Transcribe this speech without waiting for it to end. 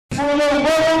the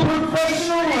World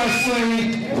Professional Wrestling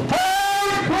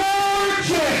Hardcore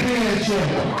Championship.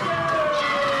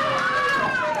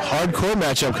 Hardcore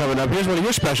matchup coming up. Here's one of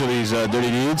your specialties, Dirty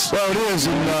Deeds. Well, it is,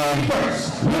 and,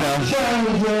 you know,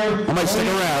 I might stick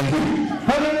around.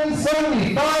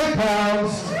 175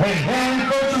 pounds, and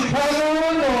Hanford, Chicago,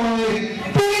 Illinois,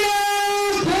 Dino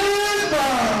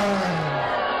Divine.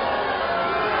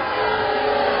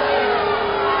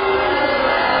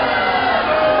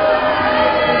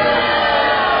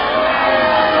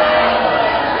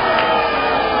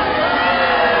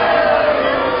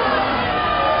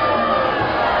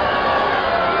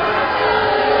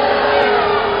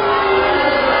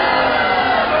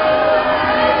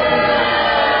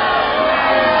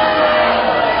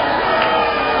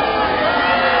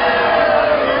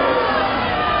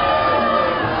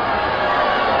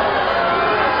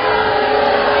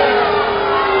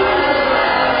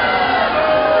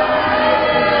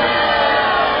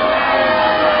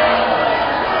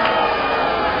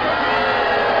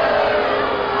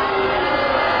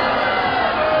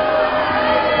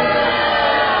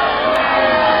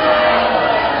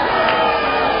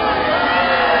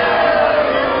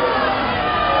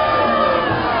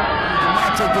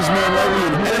 This man lightly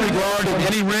in any regard in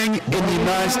any ring in the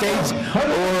United States or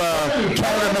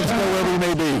Canada, Mexico, wherever he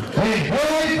may be. And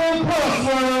away from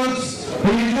Crossroads,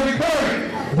 he's the current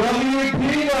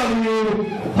WPW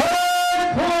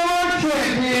Hardcore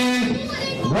Champion,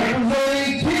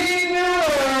 representing Team New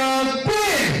Era,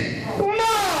 Dino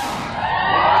Divine.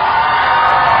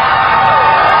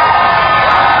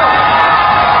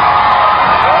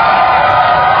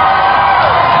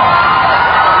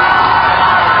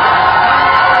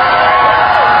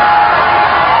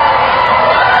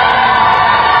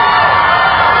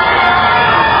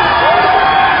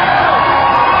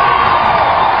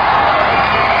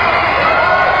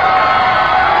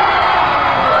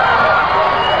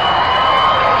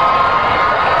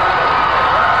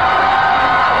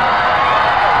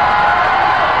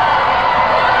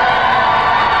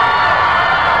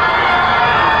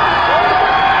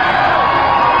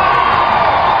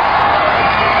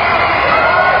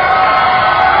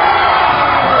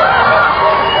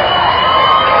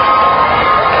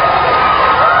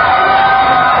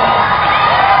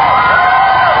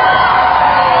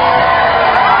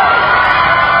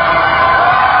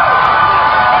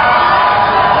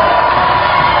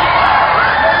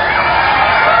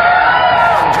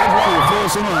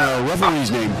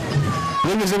 Referee's name. I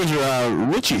think his name is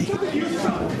Richie.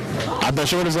 I'm not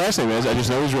sure what his last name is. I just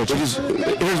know he's Richie. Here's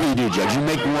what you do, Judge. You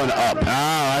make one up. Oh,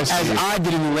 I see. As I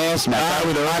did in the last match.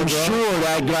 I'm sure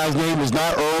that guy's name is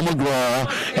not Earl McGraw,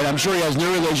 and I'm sure he has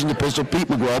no relation to Pistol Pete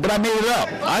McGraw, but I made it up.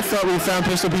 I thought we found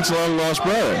Pistol Pete's long lost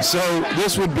brother. So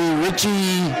this would be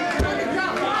Richie.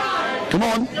 Come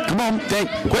on.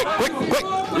 Quick.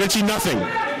 Richie nothing.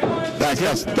 That's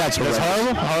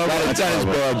horrible. That is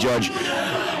bad, Judge.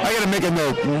 I gotta make a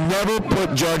note. Never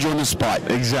put Judge on the spot.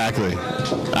 Exactly.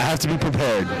 I have to be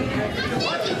prepared.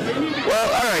 Well,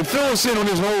 all right. Fill us in on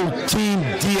this whole Team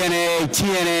DNA,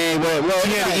 TNA,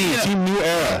 TNE, Team New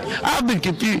Era. I've been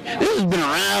confused. This has been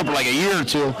around for like a year or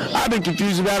two. I've been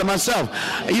confused about it myself.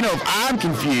 You know, if I'm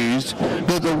confused,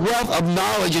 the wealth of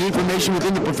knowledge and information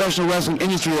within the professional wrestling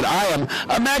industry that I am,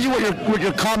 imagine what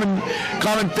your common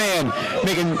fan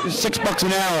making $6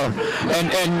 an hour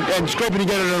and scraping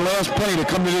together their last penny to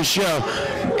come to this show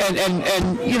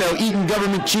and you know, eating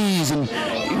government cheese and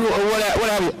what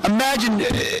have you. Imagine,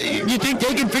 you think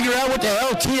they can figure out what the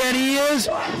hell TNE is?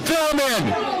 Fill them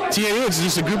in. TNE is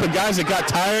just a group of guys that got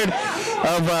tired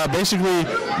of basically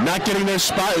not getting their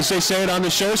spot, as they say it on the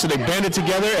show, so they banded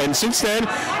together, and since then,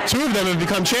 two of them have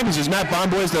become champions. There's Matt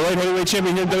Bomboy, the light heavyweight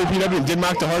champion here in WPW, and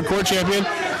Denmark, the hardcore champion.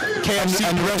 KFC,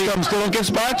 and the rest of them still don't get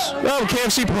spots? Well,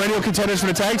 KFC perennial contenders for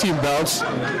the tag team belts.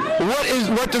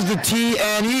 What does the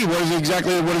TNE, what does it stand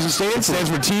for? It stands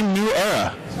for Team New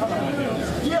Era.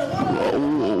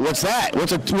 What's that?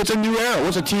 What's a new era?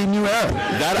 What's a Team New Era?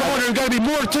 Come on, there's got to be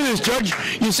more to this, Judge.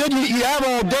 You said you have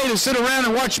all day to sit around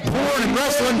and watch porn and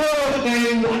wrestling. Fill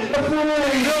me in.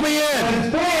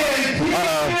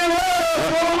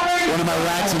 One of my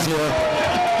rats is here.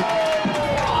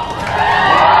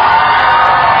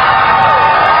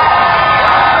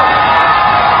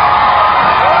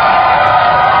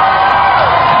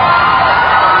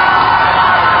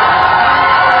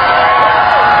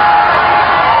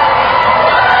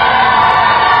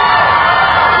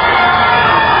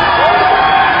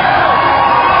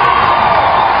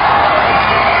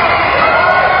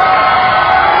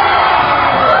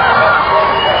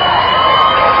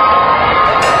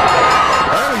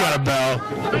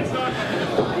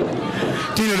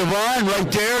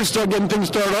 start getting things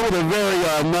started off with a very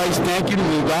nice thank you to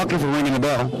the doctor for ringing the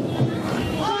bell.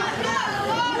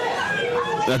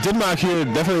 Now, Denmark here,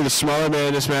 definitely the smaller man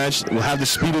in this match, will have the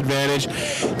speed advantage.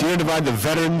 Dino Divine, the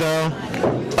veteran, though.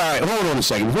 All right, hold on a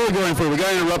second. Before we go any further, we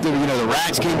got interrupted. You know, the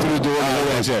rats came through the door.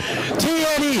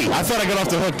 TNE. I thought I got off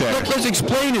the hook there. Let's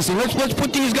explain this, and let's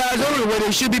put these guys over the way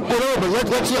they should be put over.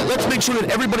 Let's make sure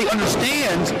that everybody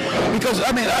understands, because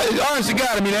I mean, honest to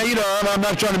God, I mean, you know, I'm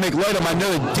not trying to make light of him. I know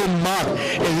that Denmark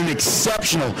is an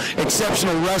exceptional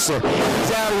wrestler.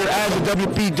 He's out here as a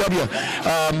WPW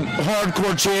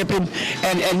hardcore champion,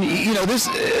 and you know, this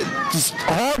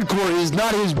hardcore is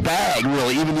not his bag,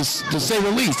 really, even to say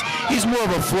the least. He's more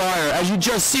of a flyer, as you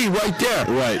just see right there.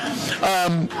 Right.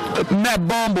 Matt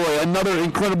Bomboy, another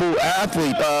incredible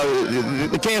athlete.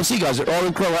 The KFC guys are all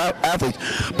incredible athletes.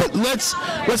 But let's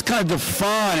kind of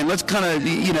define and let's kind of,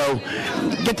 you know,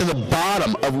 get to the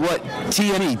bottom of what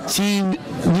TNE, Team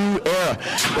New Era,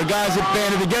 the guys that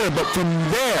banded together. But from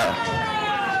there,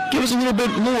 give us a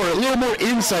little more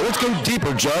insight. Let's go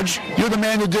deeper, Judge. You're the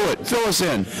man to do it. Fill us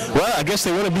in. Well, I guess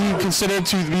they want to be considered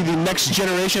to be the next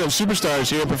generation of superstars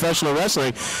here in professional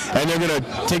wrestling, and they're going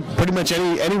to take pretty much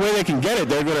any way they can get it.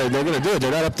 They're going to do it.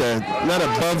 They're not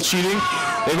above cheating.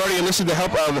 They've already enlisted the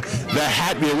help of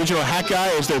the original Hat guy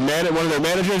as one of their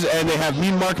managers, and they have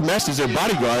Mean Mark Mest as their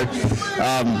bodyguard.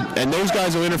 And those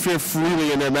guys will interfere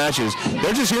freely in their matches.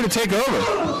 They're just here to take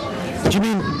over. Do you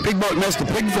mean Big Mark Mest, the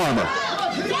pig farmer?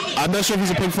 I'm not sure if he's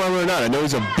a pig farmer or not. I know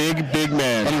he's a big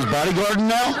man. And he's bodyguarding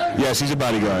now? Yes, he's a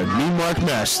bodyguard. Mean Mark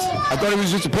Mest. I thought he was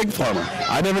just a pig farmer.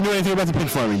 I never knew anything about the pig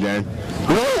farming, Dan.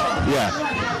 Really? Yeah.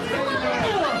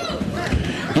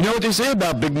 You know what they say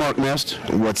about Big Mark Mest?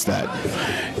 What's that?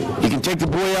 You can take the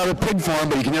boy out of the pig farm,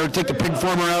 but you can never take the pig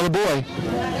farmer out of the boy.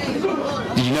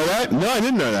 Did you know that? No, I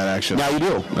didn't know that, actually. Now you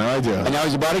do. Now I do. And now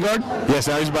he's a bodyguard? Yes,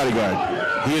 now he's a bodyguard.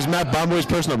 He is Matt Bomboy's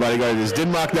personal bodyguard. Is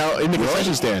Denmark now in the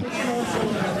concession stand?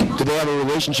 Do they have a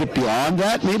relationship beyond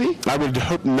that, maybe? I would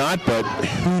hope not, but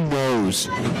who knows?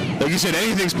 Like you said,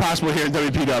 anything's possible here in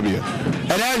WPW.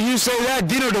 And as you say that,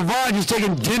 Dino Divine is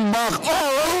taking Denmark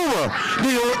all over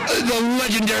the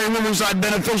legendary Riverside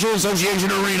Beneficial Association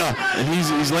Arena. And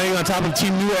he's laying on top of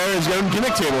Team New Era's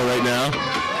gimmick table right now.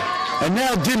 And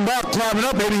now Denmark climbing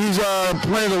up. Maybe he's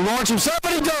planning to launch himself,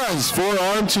 but he does.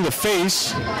 Forearm to the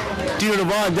face. Dino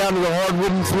Divine down to the hard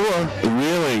wooden floor.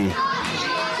 Really?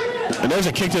 And there's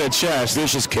a kick to the chest.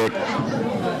 Vicious kick.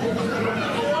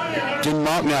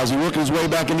 Denmark now, is he working his way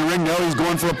back in the ring? No, he's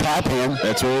going for a pop hand.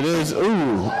 That's what it is.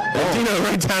 Ooh. And Dino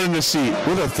right down in the seat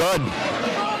with a thud.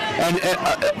 And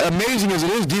amazing as it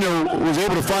is, Dino was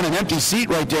able to find an empty seat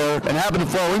right there and happened to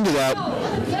fall into that.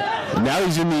 Now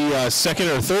he's in the second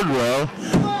or third row.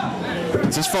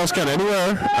 Is this false count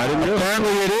anywhere? I didn't know.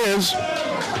 Apparently it is.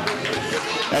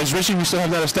 As Richie, we still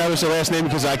have not established the last name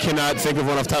because I cannot think of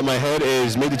one off the top of my head,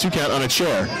 is made the 2 count on a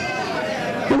chair.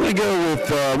 We're going to go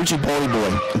with Richie Baldy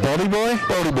Boy. Baldy Boy?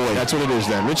 Baldy Boy. That's what it is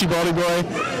then. Richie Baldy Boy.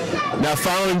 Now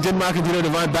following Denmark and Dino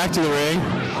Divine back to the ring.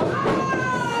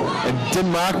 And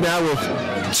Denmark now with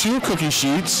 2 cookie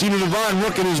sheets. Dino Divine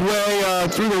working his way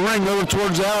through the ring over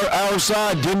towards our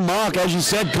side. Denmark, as you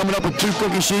said, coming up with 2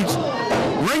 cookie sheets.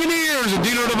 Ringing the ears of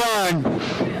Dino Divine.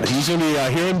 He's going to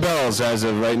be hearing bells as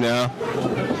of right now.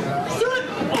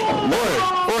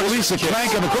 Or at least a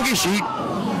clank of a cookie sheet.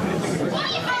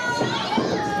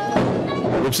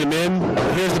 Whips him in.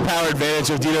 Here's the power advantage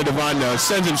of Dino Divine now. It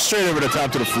sends him straight over the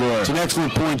top to the floor. It's an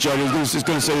excellent point, Judge. I was just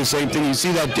going to say the same thing. You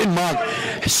see that Denmark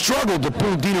struggled to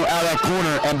pull Dino out of that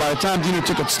corner, and by the time Dino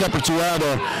took a step or 2 out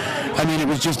there, I mean, it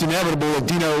was just inevitable that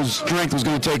Dino's strength was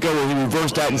going to take over. He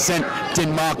reversed that and sent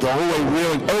Denmark the whole way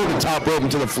reeling over the top rope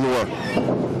into the floor.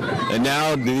 And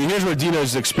now, here's where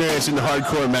Dino's experience in the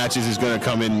hardcore matches is going to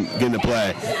come in, get into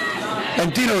play.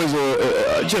 And Dino is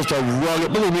just a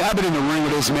rugged, believe me, I've been in the ring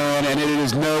with this man, and it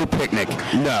is no picnic.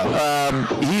 No.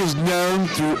 He is known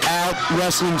throughout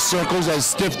wrestling circles as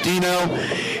Stiff Dino.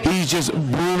 He's just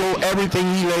brutal. Everything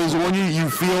he lays on you, you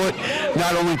feel it.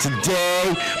 Not only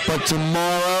today, but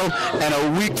tomorrow and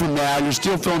a week from now. You're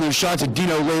still feeling those shots that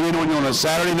Dino laid in on you on a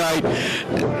Saturday night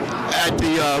at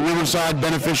the Riverside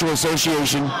Beneficial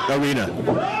Association Arena.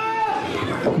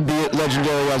 Be it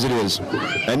legendary as it is.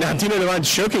 And now Dino Divine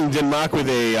choking Denmark with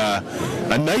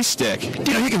a nice stick.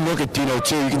 You know, you can look at Dino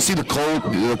too. You can see the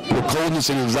coldness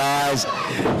in his eyes.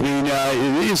 I mean,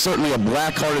 he is certainly a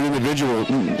black-hearted individual.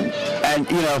 And,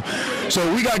 you know,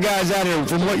 so we got guys out here,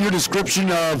 from what your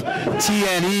description of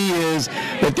TNE is,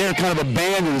 that they're kind of a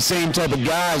band of the same type of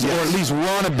guys, yes, or at least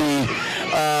want to be,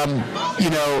 you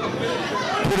know,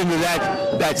 put into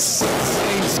that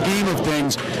same scheme of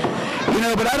things. You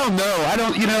know, but I don't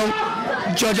know. You know,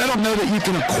 Judge, I don't know that you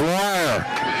can acquire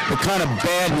the kind of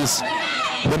badness,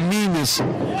 the meanness,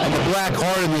 and the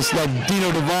black-heartedness that Dino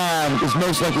Divine is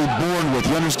most likely born with.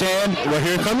 You understand? Well,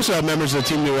 here comes members of the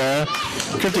Team New Era.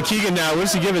 Cryptic Keegan now. What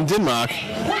is he giving Dinmock?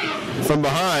 From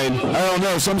behind. I don't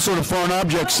know. Some sort of foreign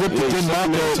object slipped to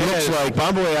Dinmock. It looks like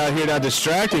Bomboy out here now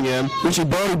distracting him. Richie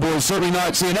Barty Boy is certainly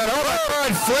not seeing that. Oh, my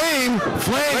God. Flame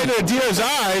right into Dino's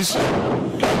eyes.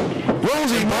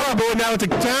 Rosie Bomboy now with the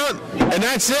count, and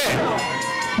that's it.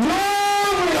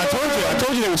 I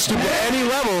told you they would stoop to any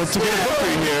level to get a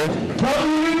victory here.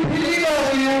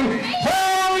 WPW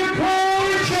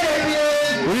Hardcore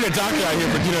Champion. We need a doctor out here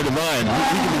for Dino Divine.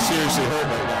 He can be seriously hurt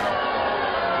right now.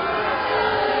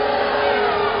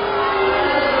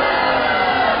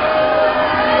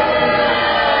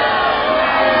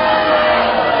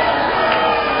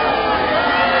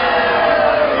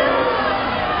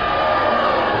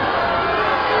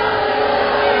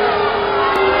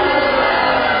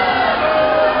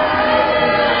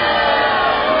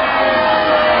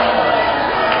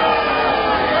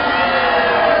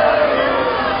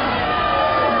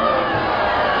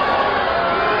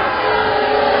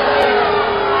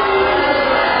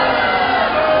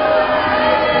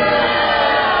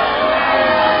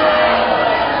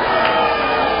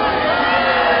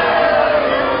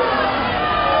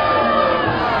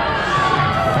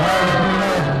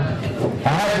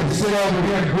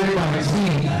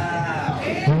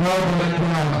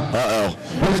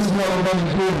 This is what we're going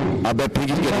to do. I bet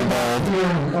Piggy's getting involved. Here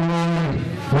on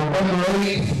November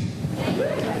 8th,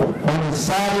 on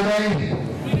Saturday,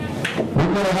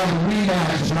 we're going to have a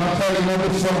rematch, and I'll tell you what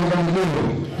this is what we're going to do.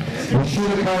 We should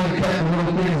have kind of kept the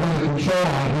little things under control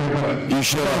out here, but you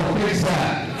should have. Fix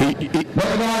that.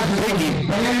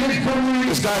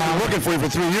 This guy's been working for you for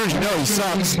 3 years. You know he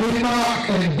sucks. And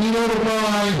Dino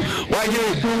Divine. Why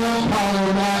give him?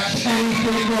 Power match,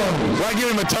 anything goes. Why give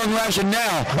him a tongue lashing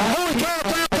now? Holy cow!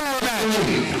 Power match.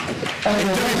 And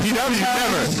the WPW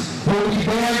never will be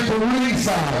banned from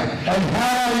ringside. And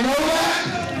how I know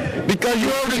that? Because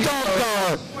you're the dog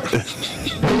guard.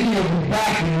 Piggy will be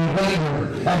back in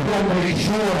November, and he'll make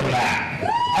sure of that.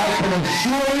 I can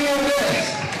assure you of this.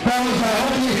 Fellas, I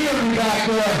hope you hear me back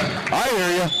there. I hear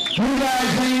you. You guys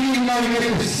ain't even going to get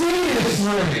to see this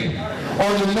ring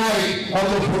on the night of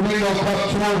the Burrito Cup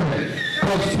tournament.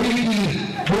 Because Piggy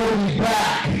will be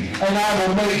back, and I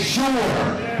will make sure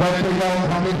that they don't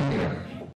come in here.